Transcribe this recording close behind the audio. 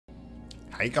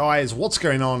Hey guys, what's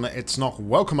going on? It's Nock.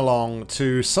 Welcome along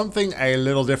to something a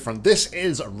little different. This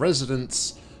is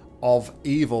Residents of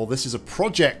Evil. This is a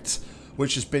project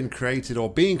which has been created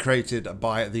or being created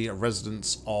by the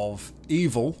Residents of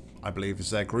Evil, I believe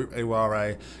is their group, who are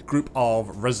a group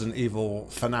of Resident Evil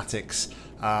fanatics,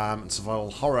 survival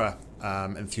horror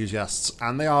enthusiasts,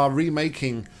 and they are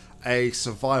remaking a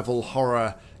survival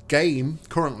horror game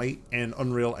currently in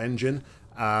Unreal Engine.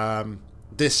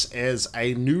 This is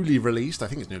a newly released, I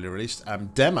think it's newly released,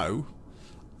 demo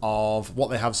of what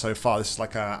they have so far. This is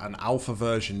like an alpha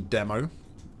version demo.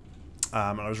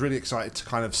 And I was really excited to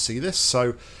kind of see this.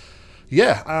 So,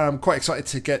 yeah, I'm quite excited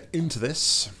to get into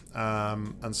this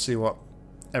and see what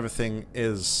everything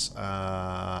is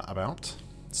about.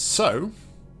 So,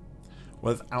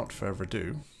 without further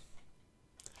ado,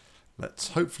 let's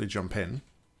hopefully jump in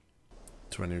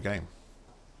to a new game.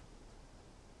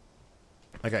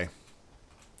 Okay.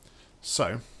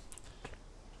 So,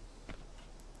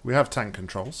 we have tank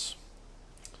controls.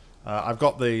 I've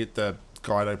got the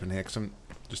guide open here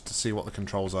just to see what the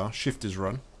controls are. Shift is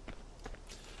run.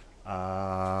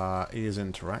 E is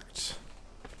interact.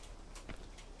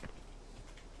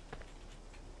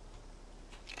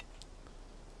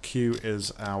 Q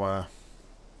is our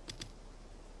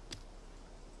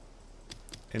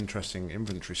interesting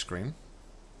inventory screen.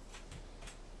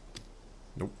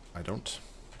 Nope, I don't.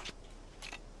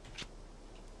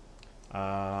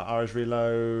 R is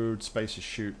reload, space is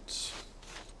shoot.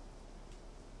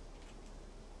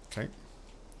 Okay.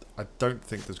 I don't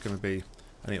think there's going to be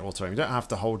any auto aim. You don't have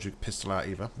to hold your pistol out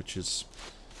either, which is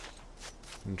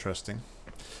interesting.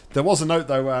 There was a note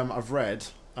though I've read.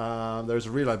 There's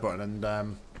a reload button,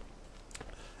 and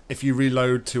if you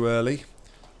reload too early,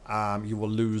 you will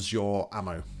lose your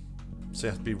ammo. So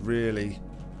you have to be really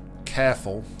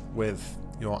careful with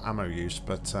your ammo use,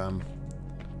 but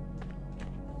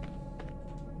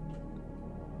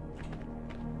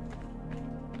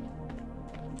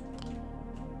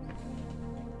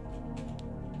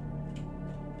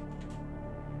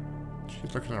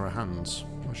she's looking at her hands.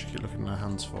 What does she keep looking at her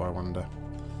hands for, I wonder?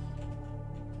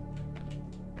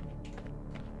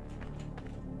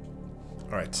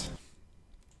 Alright.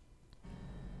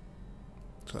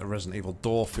 It's got a Resident Evil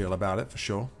door feel about it, for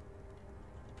sure.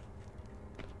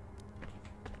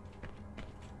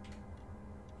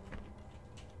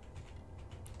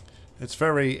 It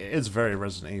is very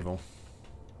Resident Evil.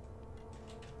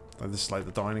 Like, this is like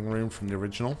the dining room from the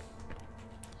original.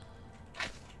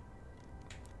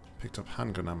 Picked up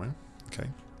handgun ammo. Okay.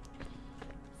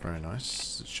 Very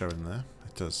nice. It's showing there.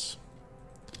 It does.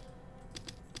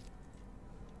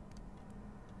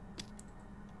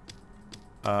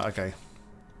 Okay.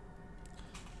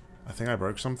 I think I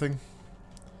broke something.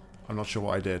 I'm not sure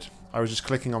what I did. I was just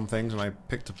clicking on things and I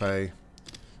picked up a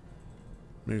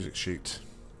music sheet.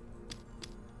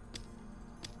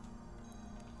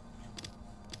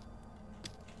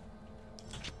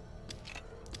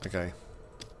 Okay.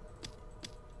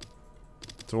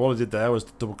 So all I did there was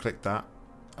double click that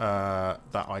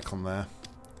icon there.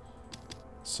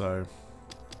 So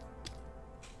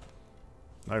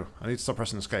no, I need to stop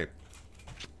pressing escape.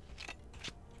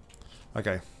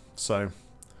 Okay, so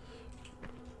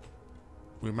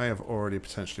we may have already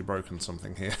potentially broken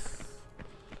something here.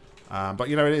 But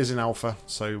you know, it is in alpha,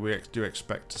 so we do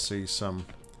expect to see some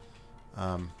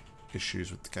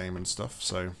issues with the game and stuff,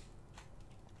 so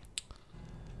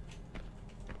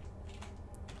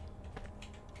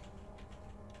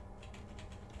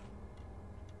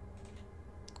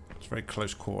very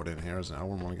close quartered in here, isn't it? I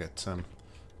wouldn't want to get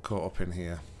caught up in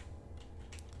here.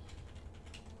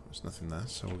 There's nothing there,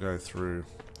 so we'll go through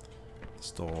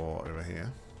this door over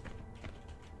here.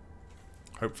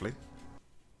 Hopefully.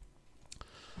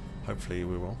 Hopefully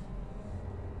we will.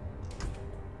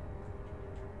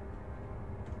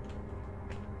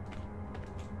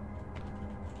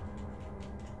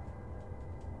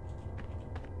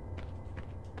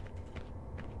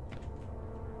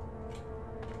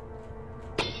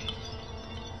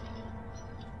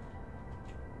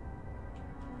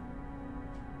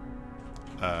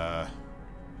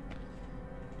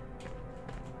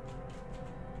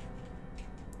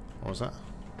 What was that? I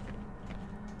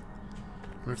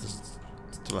wonder if there's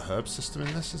still a herb system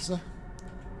in this, is there?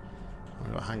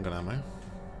 We've got handgun ammo.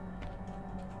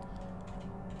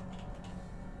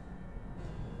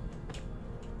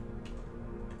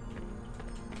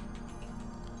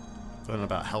 Learning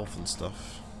about health and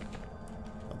stuff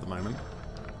at the moment.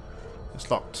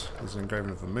 It's locked. There's an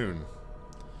engraving of a moon.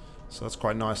 So that's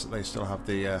quite nice that they still have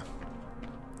the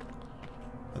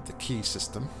key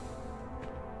system.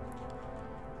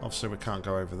 Obviously we can't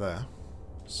go over there,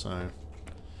 so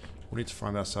We need to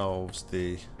find ourselves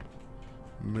the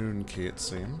moon key, it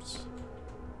seems.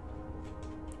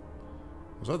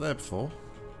 Was that there before?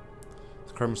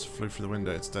 The crumbs flew through the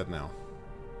window. It's dead now.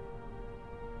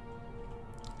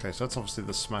 Okay, so that's obviously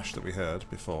the smash that we heard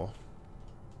before.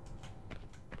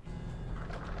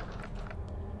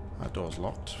 That door's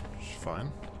locked, which is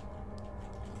fine.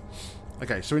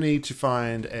 Okay, so we need to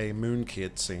find a moon key,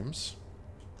 it seems.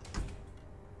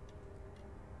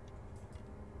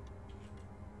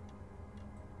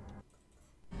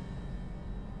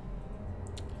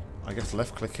 I guess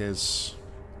left click is...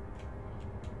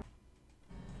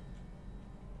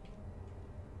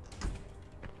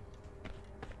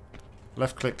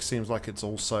 Left click seems like it's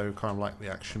also kind of like the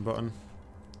action button.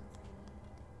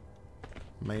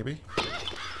 Maybe.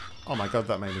 Oh my god,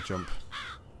 that made me jump.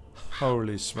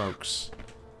 Holy smokes.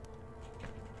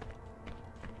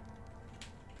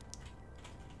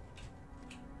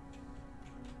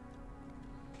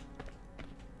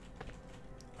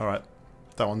 Alright,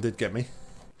 that one did get me.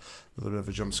 A little bit of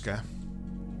a jump scare.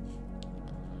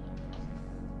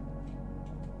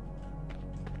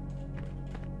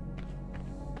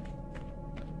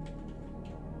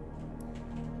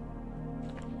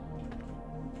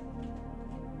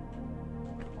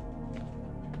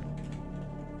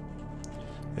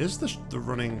 Is the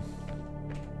running...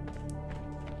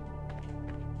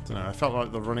 I don't know, I felt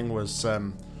like the running was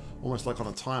almost like on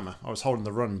a timer. I was holding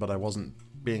the run, but I wasn't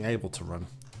being able to run.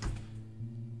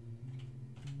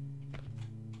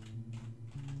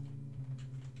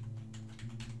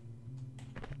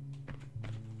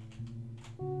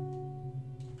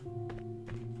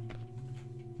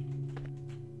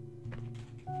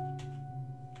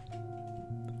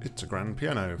 It's a grand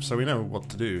piano, so we know what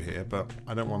to do here, but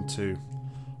I don't want to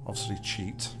obviously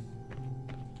cheat.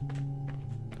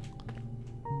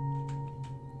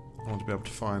 I want to be able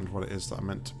to find what it is that I'm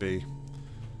meant to be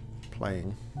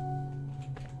playing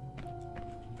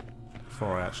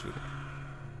before I actually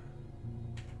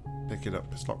pick it up.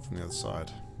 It's locked from the other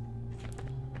side.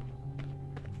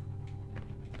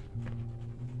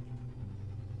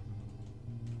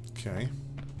 Okay.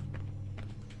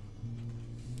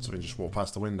 So we can just walk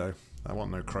past the window. I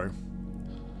want no crow.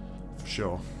 For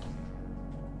sure.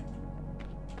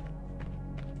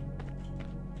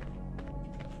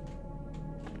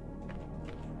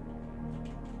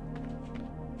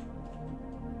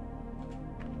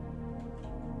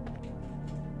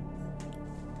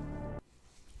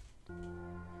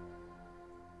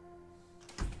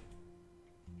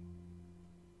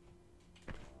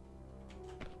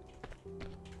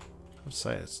 I'd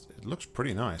say it looks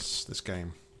pretty nice, this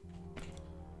game.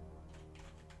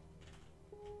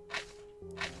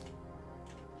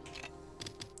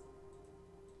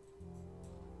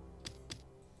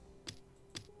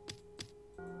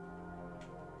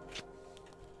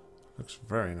 Looks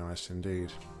very nice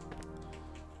indeed.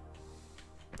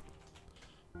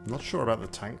 I'm not sure about the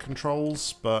tank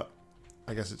controls, but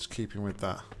I guess it's keeping with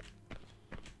that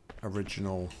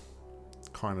original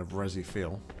kind of resi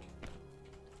feel.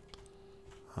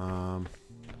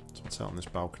 So what's out on this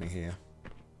balcony here?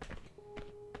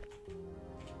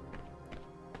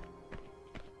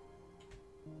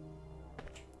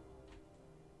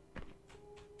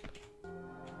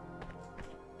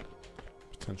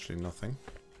 Potentially nothing.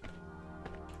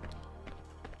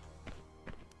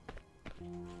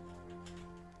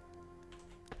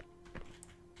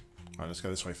 Alright, let's go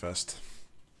this way first.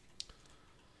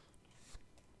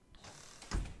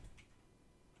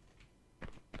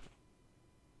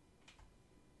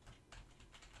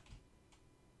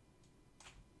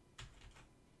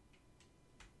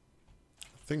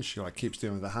 I think she like keeps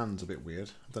doing with her hands a bit weird.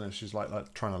 I don't know if she's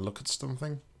like trying to look at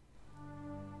something.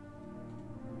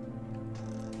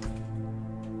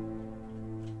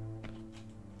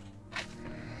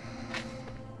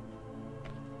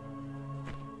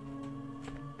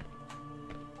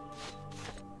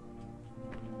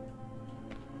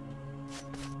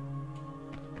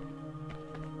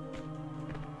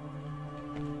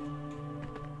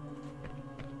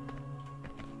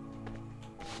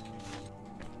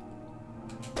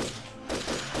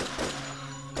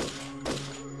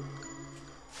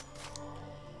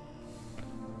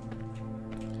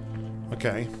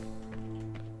 Okay.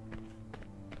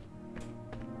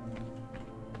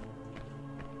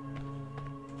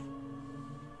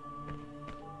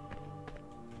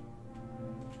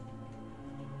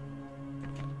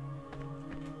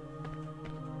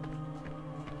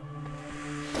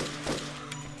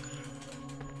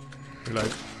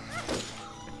 Reload.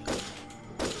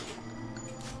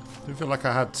 Didn't feel like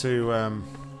I had to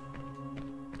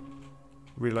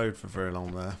reload for very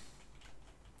long there.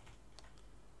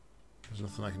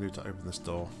 There's nothing I can do to open this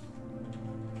door.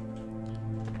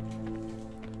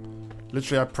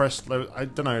 Literally, I pressed... I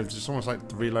don't know, it's almost like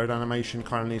the reload animation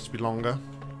kind of needs to be longer.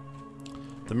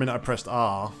 The minute I pressed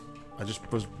R, I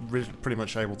just was pretty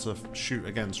much able to shoot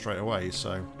again straight away,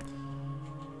 so...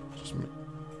 Just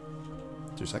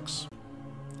 2 secs.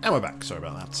 And we're back, sorry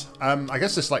about that. I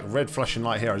guess this like red flashing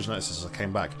light here, I just noticed this as I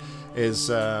came back, is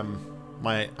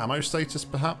my ammo status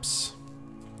perhaps?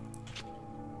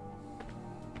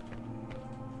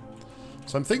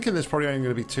 So I'm thinking there's probably only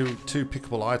going to be two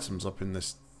pickable items up in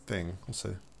this thing. We'll see.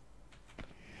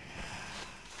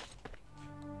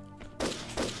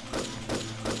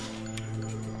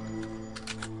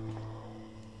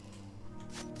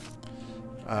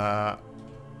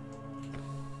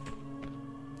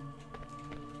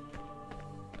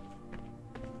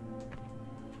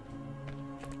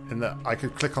 In that I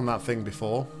could click on that thing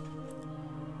before.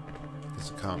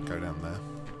 Guess I can't go down there.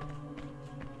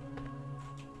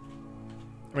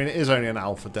 I mean, it is only an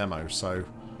alpha demo, so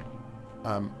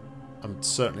I'm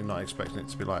certainly not expecting it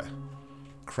to be like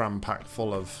cram-packed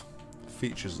full of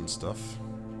features and stuff.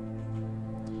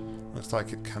 Looks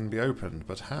like it can be opened,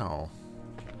 but how?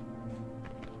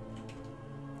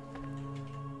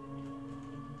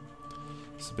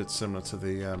 It's a bit similar to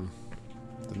the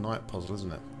night puzzle,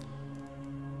 isn't it?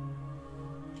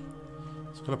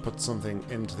 It's got to put something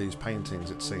into these paintings,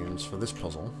 it seems, for this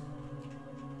puzzle.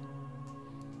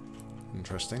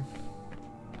 Interesting.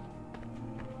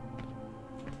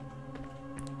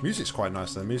 Music's quite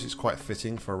nice though. Music's quite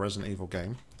fitting for a Resident Evil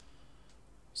game.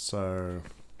 So,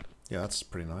 yeah, that's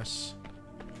pretty nice.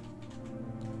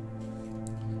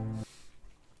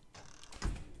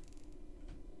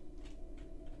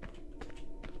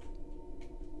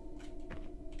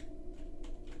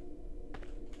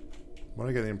 Why do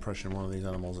I get the impression one of these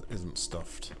animals isn't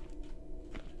stuffed?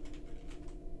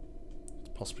 It's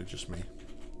possibly just me.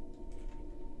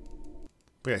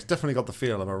 But yeah, it's definitely got the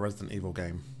feel of a Resident Evil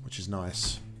game, which is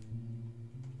nice.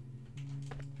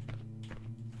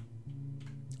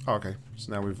 Oh, okay,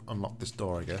 so now we've unlocked this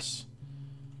door, I guess.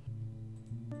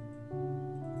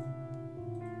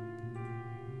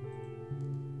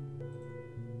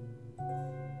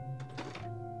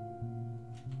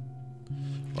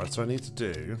 Right, so I need to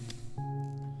do...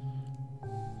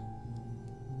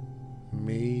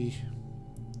 Mi...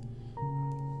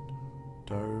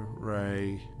 Do...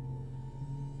 Re...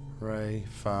 Re,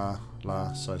 fa,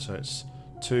 la. So it's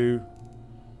 2,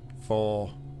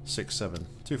 4, 6, 7.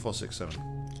 2, 4, 6, 7.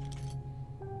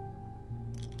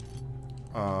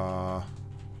 Got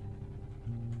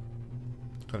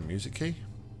a music key.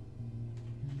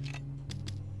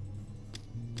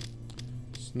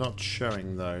 It's not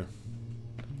showing though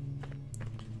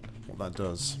what that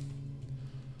does.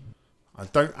 I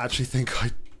don't actually think I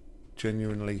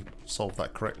genuinely solved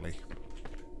that correctly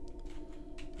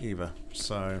either,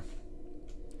 so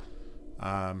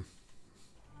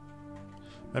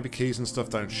maybe keys and stuff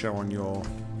don't show on your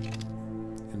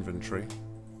inventory.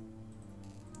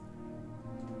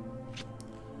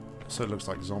 So it looks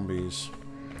like zombies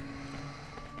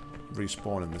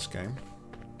respawn in this game.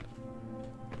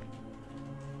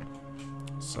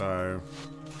 So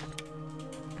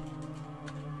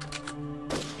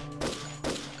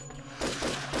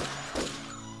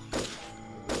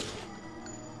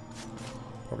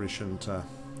probably shouldn't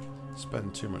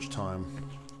spend too much time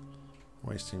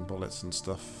wasting bullets and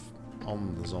stuff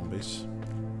on the zombies.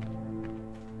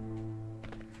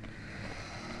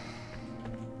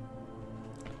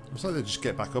 Looks like they just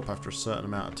get back up after a certain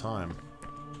amount of time.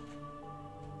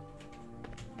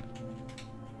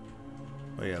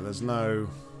 But yeah, there's no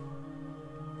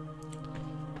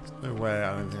way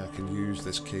I don't think I can use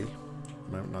this key.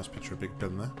 Nice picture of Big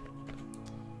Ben there.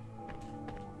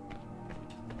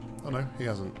 Oh no, he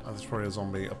hasn't. Oh, there's probably a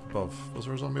zombie up above. Was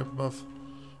there a zombie up above?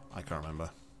 I can't remember.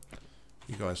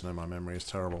 You guys know my memory is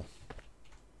terrible.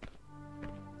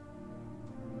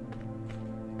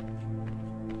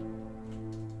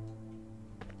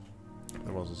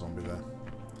 There was a zombie there.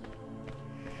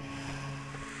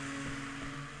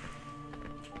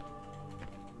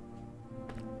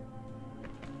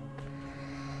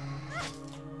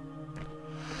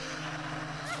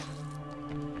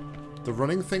 The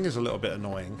running thing is a little bit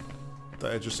annoying.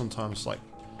 That it just sometimes like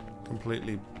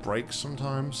completely breaks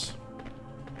sometimes.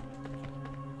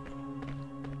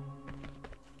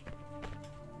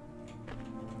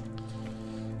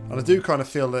 And I do kind of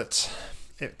feel that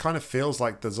it kind of feels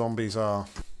like the zombies are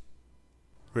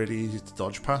really easy to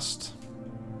dodge past.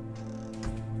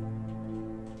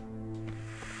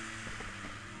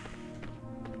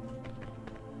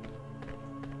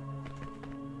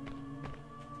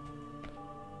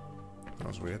 That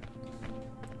was weird.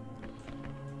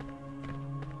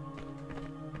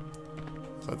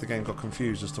 So the game got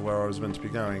confused as to where I was meant to be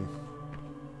going.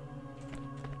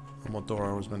 And what door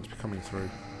I was meant to be coming through.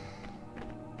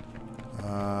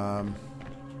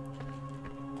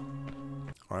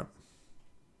 Alright.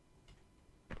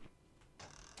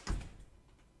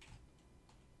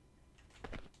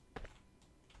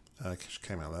 Just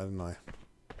came out there, didn't I?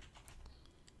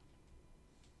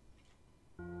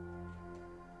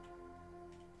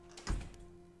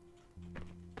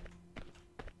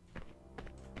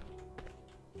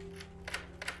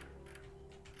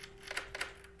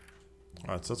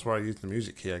 Alright, so that's where I used the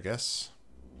music key, I guess.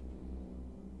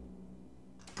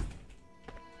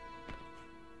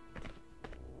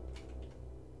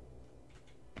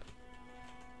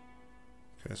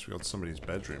 Okay, so we got somebody's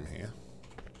bedroom here.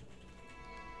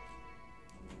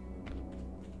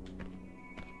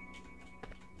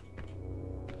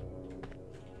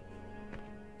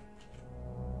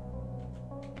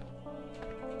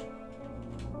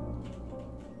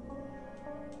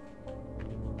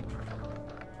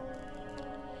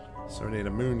 So we need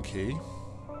a moon key,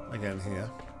 again here.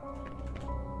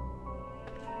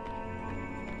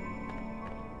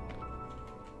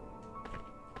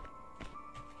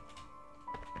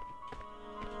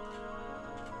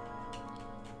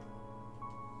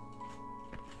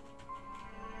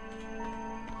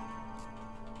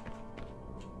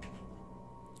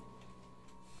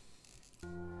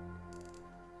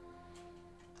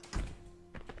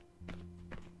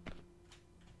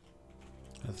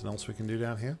 Anything else we can do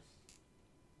down here?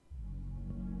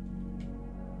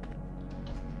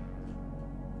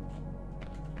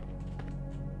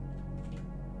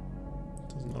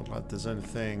 Doesn't look like there's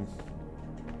anything.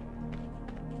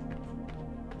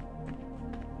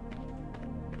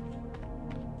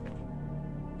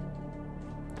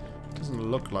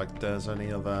 Doesn't look like there's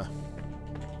any other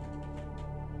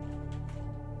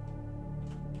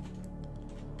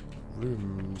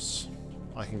rooms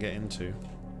I can get into.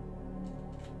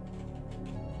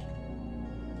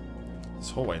 This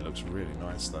hallway looks really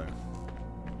nice though.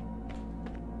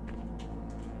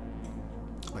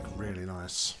 Like really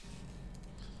nice.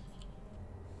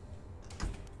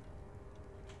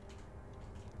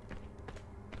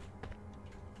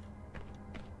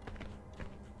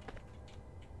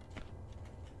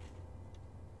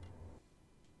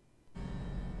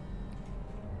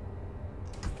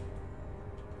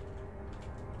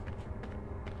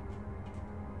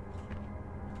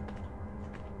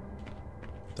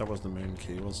 That was the moon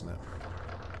key, wasn't it?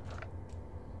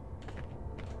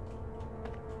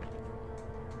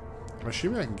 I'm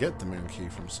assuming I can get the moon key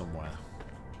from somewhere.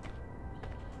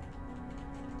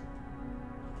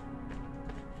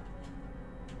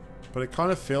 But it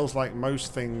kind of feels like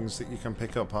most things that you can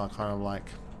pick up are kind of like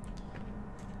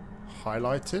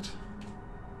highlighted.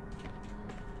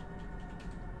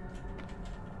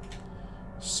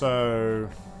 So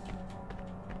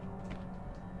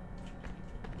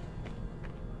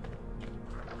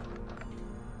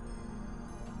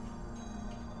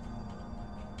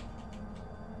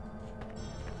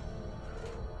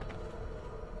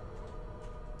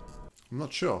I'm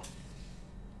not sure.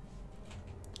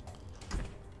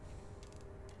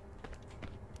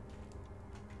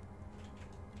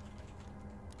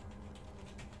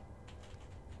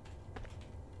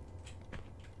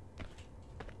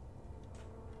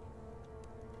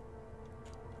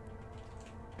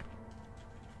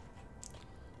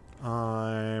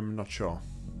 I'm not sure.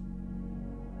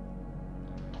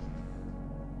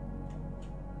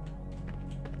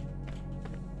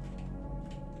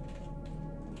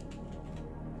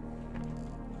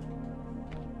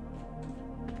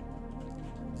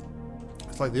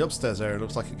 It's like the upstairs area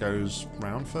looks like it goes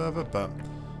round further, but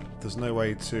there's no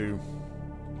way to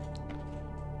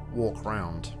walk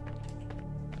round.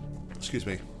 Excuse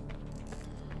me.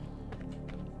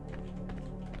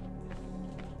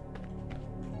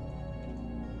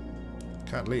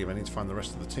 Can't leave. I need to find the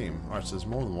rest of the team. Alright, so there's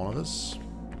more than one of us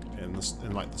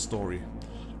in like the story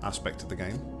aspect of the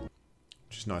game,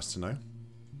 which is nice to know.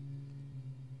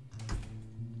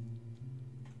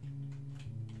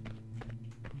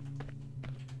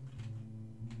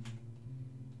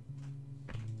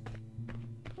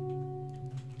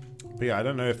 But yeah, I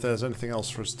don't know if there's anything else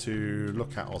for us to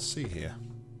look at or see here.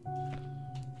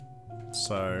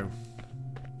 So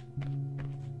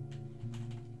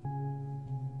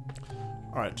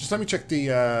alright, just let me check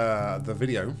the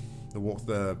video, the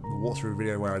walkthrough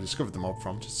video where I discovered the mob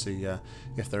from, to see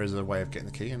if there is a way of getting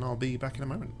the key, and I'll be back in a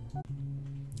moment.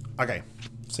 Okay,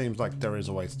 seems like there is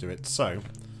a way to do it. So,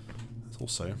 it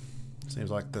also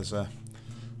seems like there's a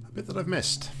bit that I've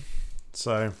missed.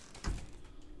 So,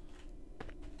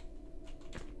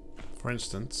 for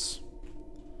instance,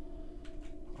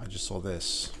 I just saw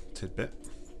this tidbit,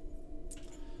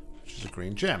 which is a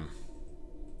green gem.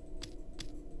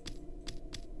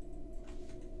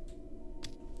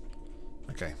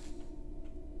 Okay.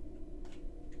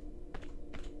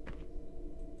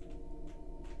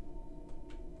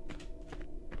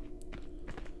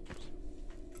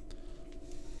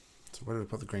 So where did I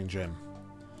put the green gem?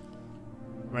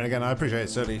 I mean, again, I appreciate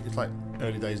it's like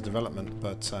early days development,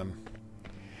 but a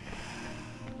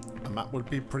map would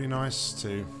be pretty nice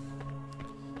to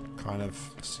kind of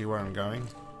see where I'm going.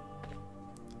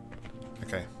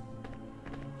 Okay.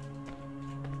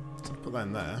 So put that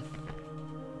in there.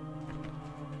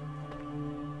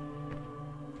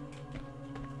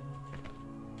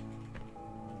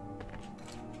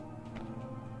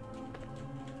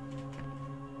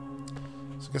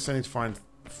 So I guess I need to find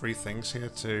 3 things here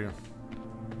to...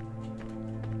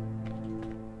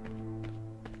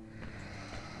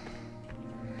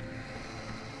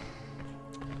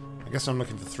 I guess I'm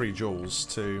looking for 3 jewels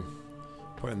to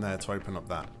put in there to open up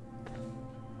that.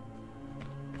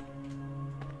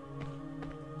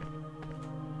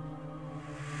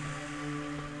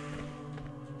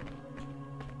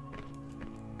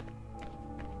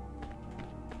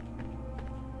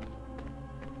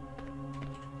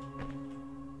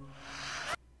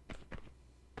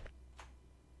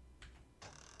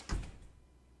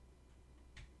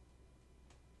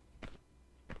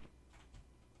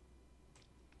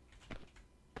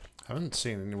 I haven't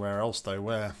seen anywhere else though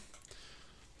where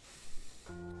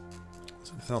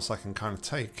there's anything else I can kind of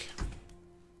take.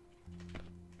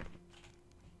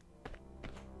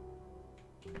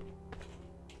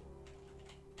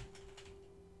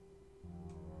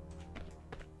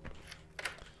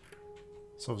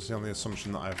 It's obviously on the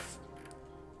assumption that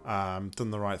I've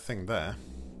done the right thing there.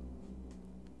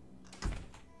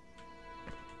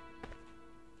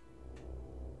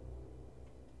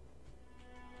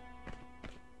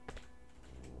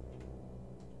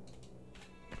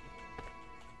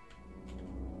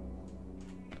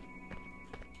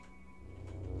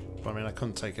 But I mean, I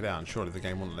couldn't take it out, and surely the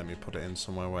game wouldn't let me put it in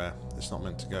somewhere where it's not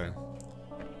meant to go.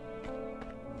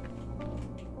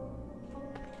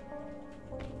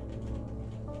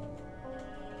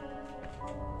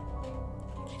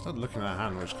 She started looking at her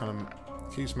hand, which kind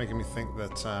of keeps making me think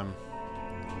that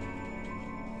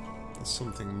there's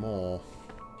something more.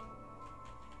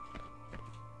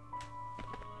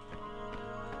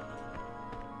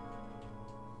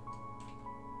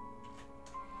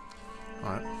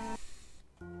 Alright.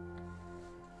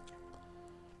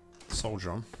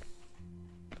 Soldier on.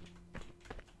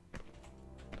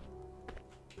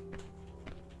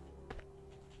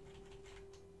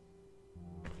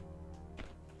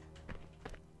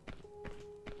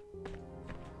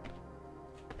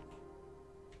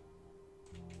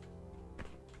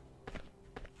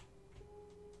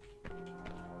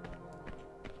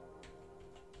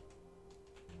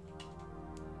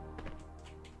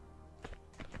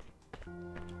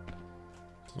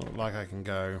 Doesn't look like I can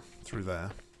go through there.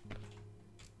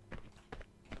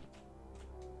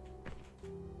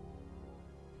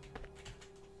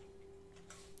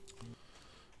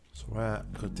 Where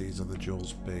could these other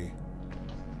jewels be?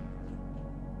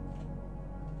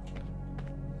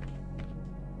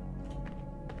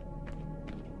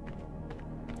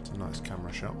 It's a nice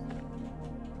camera shot.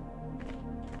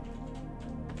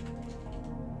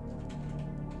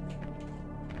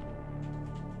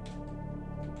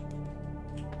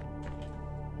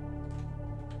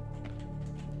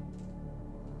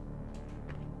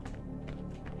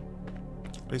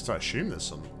 At least I assume there's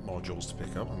some more jewels to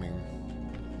pick up. I mean,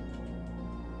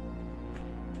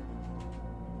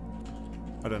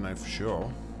 I don't know for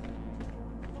sure.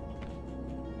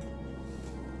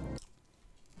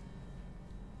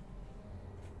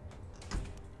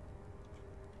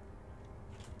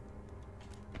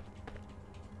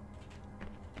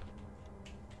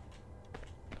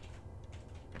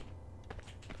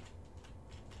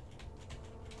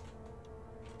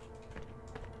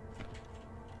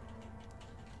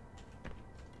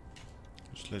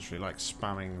 Just literally like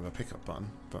spamming the pickup button,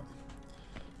 but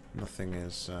nothing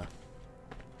is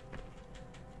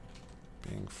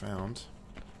being found.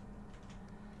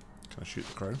 Can I shoot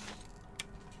the crow?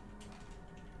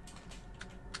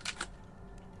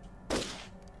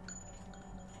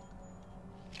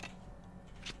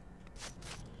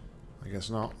 I guess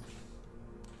not.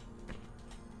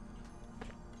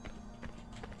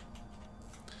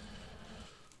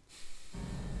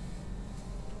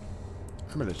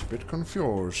 I'm a little bit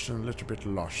confused and a little bit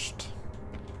lost.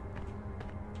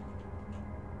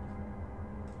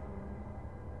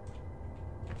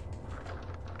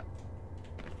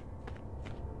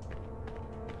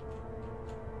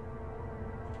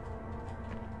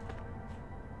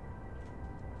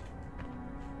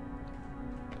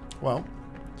 Well,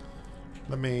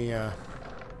 let me have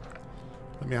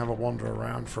a wander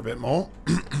around for a bit more.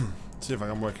 See if I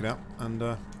can work it out, and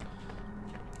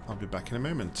I'll be back in a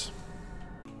moment.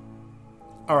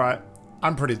 Alright,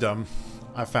 I'm pretty dumb.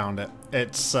 I found it.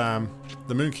 It's the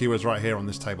moon key was right here on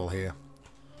this table here.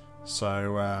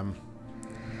 So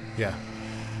yeah.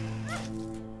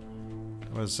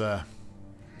 It was can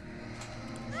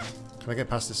I get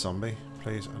past this zombie,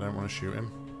 please? I don't want to shoot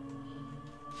him.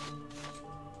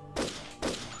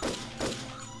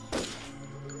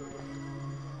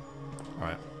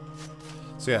 Alright.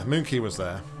 So yeah, moon key was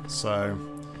there. So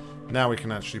now we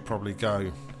can actually probably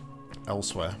go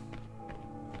elsewhere.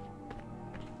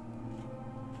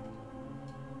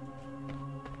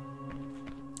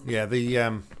 Yeah, the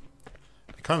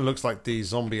it kind of looks like the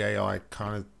zombie AI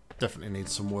kind of definitely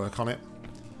needs some work on it.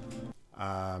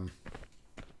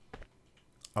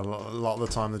 A lot of the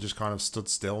time they just kind of stood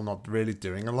still, not really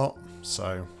doing a lot.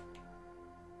 So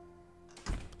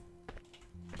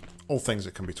all things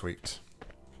that can be tweaked.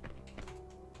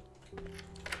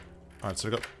 Alright, so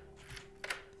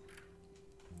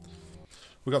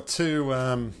we've got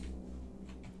two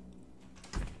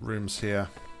rooms here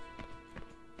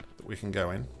that we can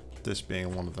go in, this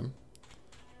being one of them.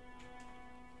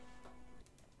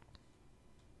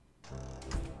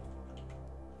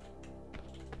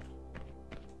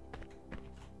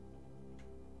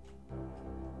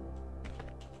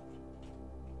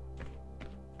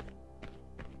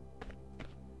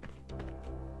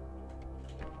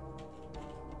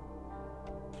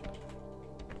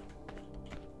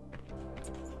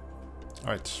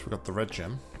 Alright, we've got the red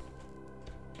gem.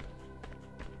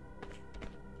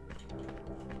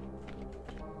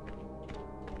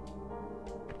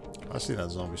 I see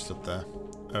that zombie stood there.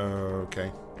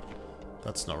 Okay.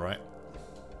 That's not right.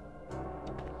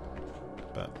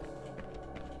 But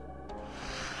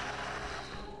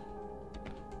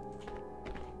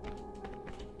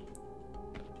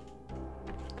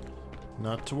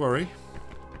not to worry.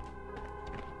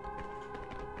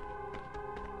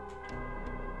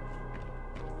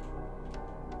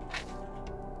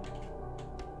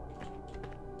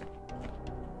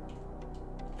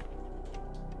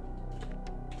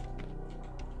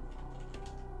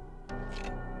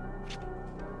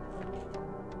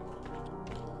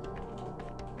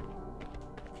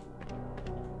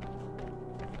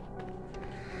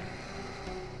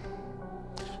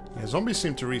 Yeah, zombies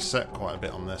seem to reset quite a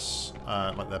bit on this,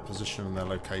 like their position and their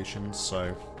locations,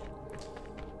 so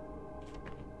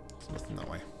there's nothing that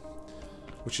way,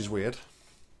 which is weird.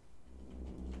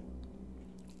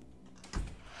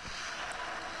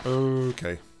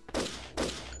 Okay.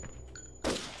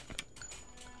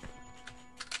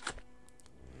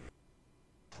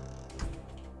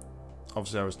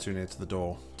 Obviously I was too near to the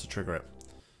door to trigger it,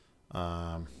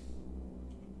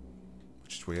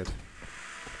 which is weird.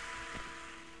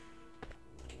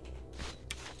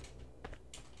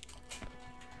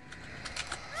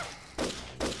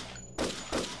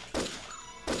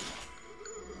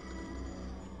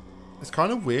 It's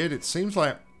kind of weird. It seems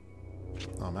like...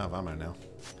 Oh, I'm out of ammo now.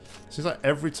 It seems like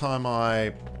every time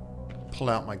I pull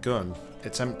out my gun,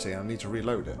 it's empty and I need to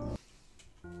reload it.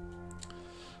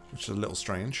 Which is a little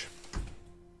strange.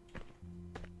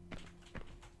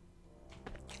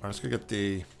 Alright, let's go get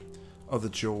the other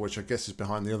jewel, which I guess is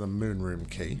behind the other moon room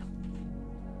key.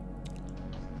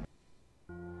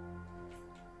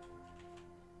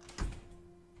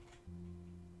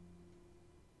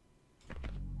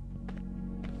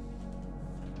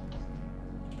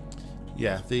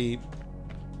 Yeah, the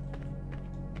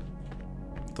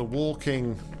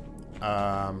walking,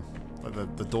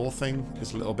 the door thing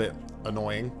is a little bit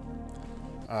annoying.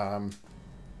 I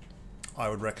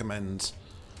would recommend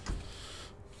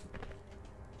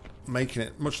making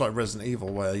it much like Resident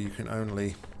Evil, where you can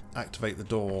only activate the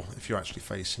door if you're actually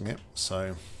facing it.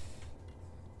 So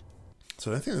I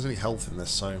don't think there's any health in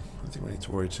this, so I don't think we need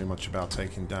to worry too much about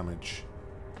taking damage.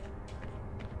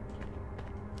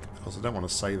 Of course, I don't want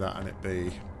to say that and it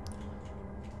be...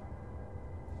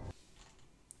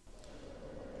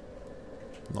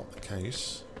 not the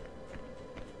case.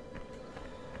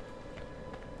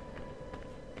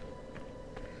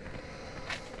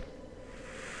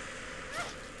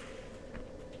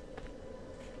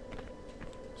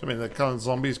 So, I mean, the kind of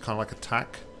zombies kind of like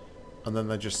attack, and then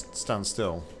they just stand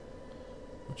still,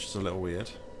 which is a little weird.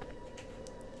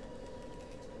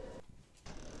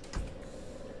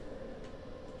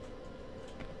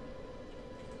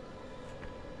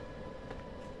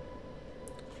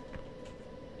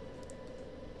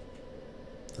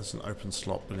 There's an open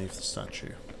slot beneath the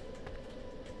statue.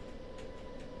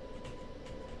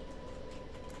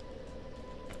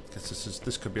 guess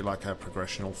this could be like a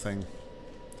progressional thing.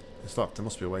 It's locked. There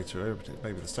must be a way to open it.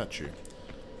 Maybe the statue.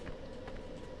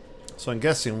 So I'm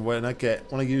guessing when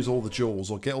I use all the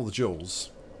jewels or get all the jewels,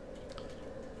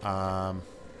 I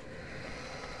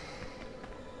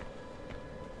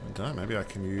don't know. Maybe I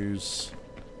can use.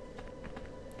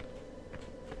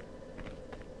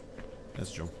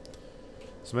 There's a jewel.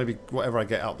 So maybe whatever I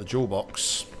get out the jewel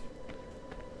box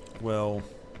will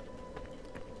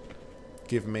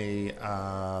give me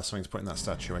something to put in that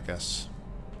statue, I guess.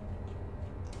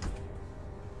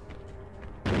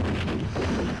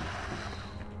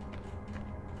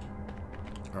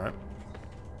 Alright.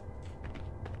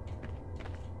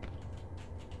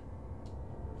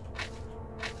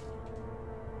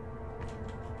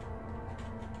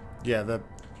 Yeah,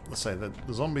 let's say the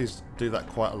zombies do that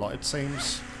quite a lot, it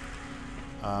seems.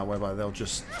 Whereby they'll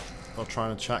try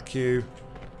and attack you,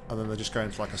 and then they just go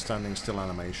into like a standing still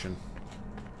animation.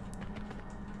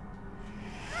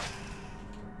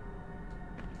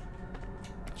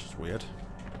 Which is weird.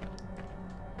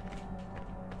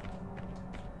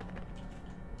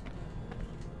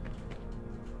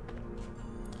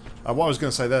 What I was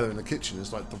going to say there in the kitchen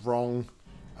is like the wrong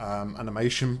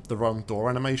animation, the wrong door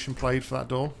animation played for that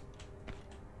door.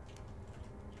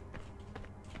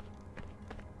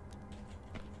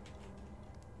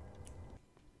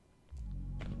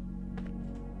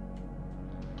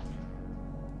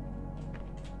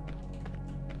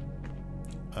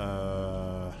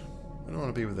 I don't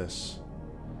want to be with this.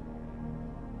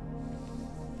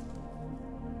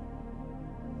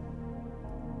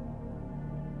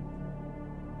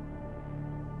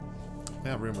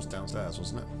 Yeah, room was downstairs,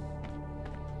 wasn't it?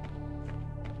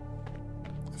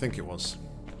 I think it was.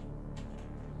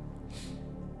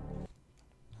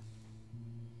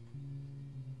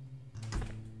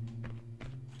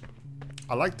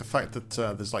 I like the fact that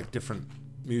there's like different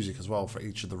music as well for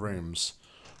each of the rooms.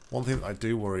 One thing that I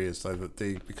do worry is though that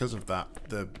because of that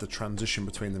the transition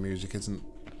between the music isn't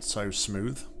so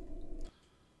smooth.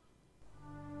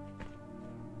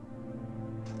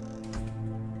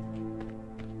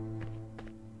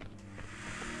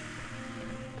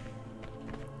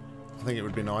 I think it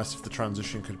would be nice if the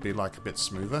transition could be like a bit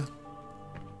smoother.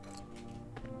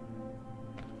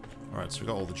 Alright, so we've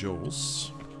got all the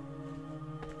jewels.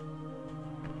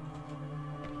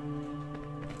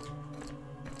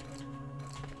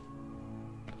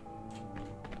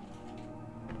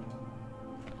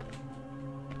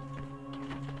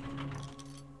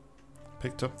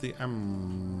 Picked up the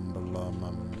emblem.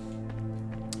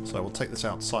 So we'll take this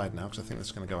outside now, because I think this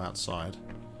is going to go outside.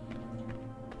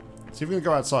 So if we're going to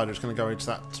go outside, we're just going to go into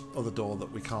that other door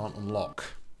that we can't unlock.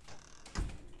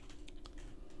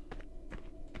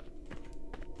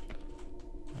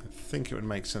 I think it would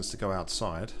make sense to go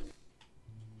outside.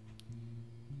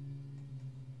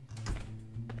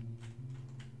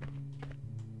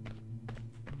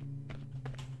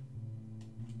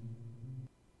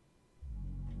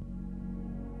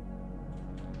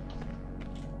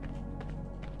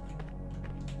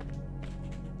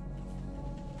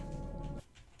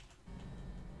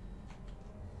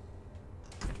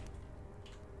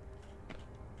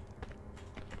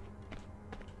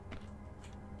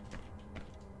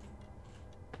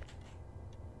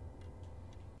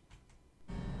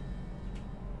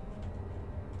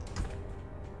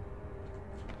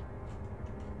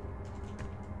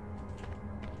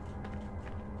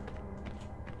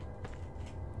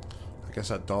 I guess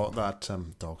that dog.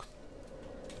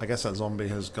 I guess that zombie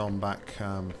has gone back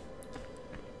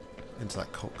into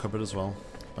that cupboard as well,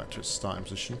 back to its starting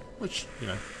position. Which, you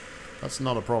know, that's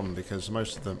not a problem because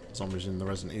most of the zombies in the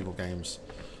Resident Evil games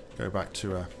go back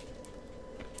to a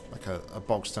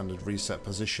bog standard reset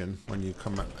position when you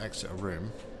come exit a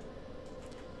room.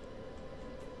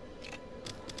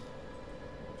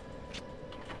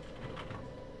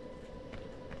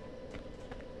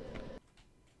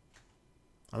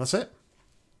 And that's it.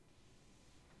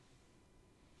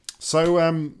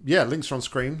 So, yeah, links are on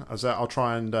screen. As I'll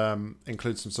try and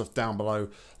include some stuff down below.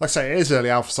 Like I say, it is early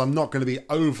alpha, so I'm not going to be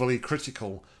overly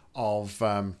critical of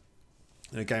game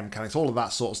mechanics. All of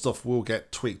that sort of stuff will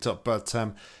get tweaked up, but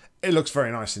it looks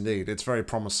very nice indeed. It's very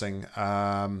promising,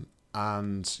 and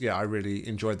yeah, I really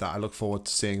enjoyed that. I look forward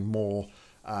to seeing more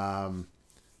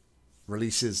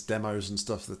releases, demos, and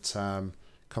stuff that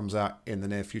comes out in the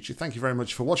near future. Thank you very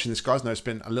much for watching this, guys. I know it's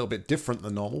been a little bit different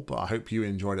than normal, but I hope you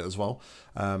enjoyed it as well.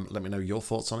 Let me know your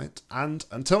thoughts on it. And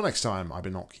until next time, I've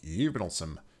been Nock, you've been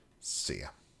awesome. See ya.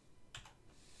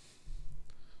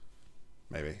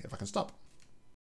 Maybe, if I can stop.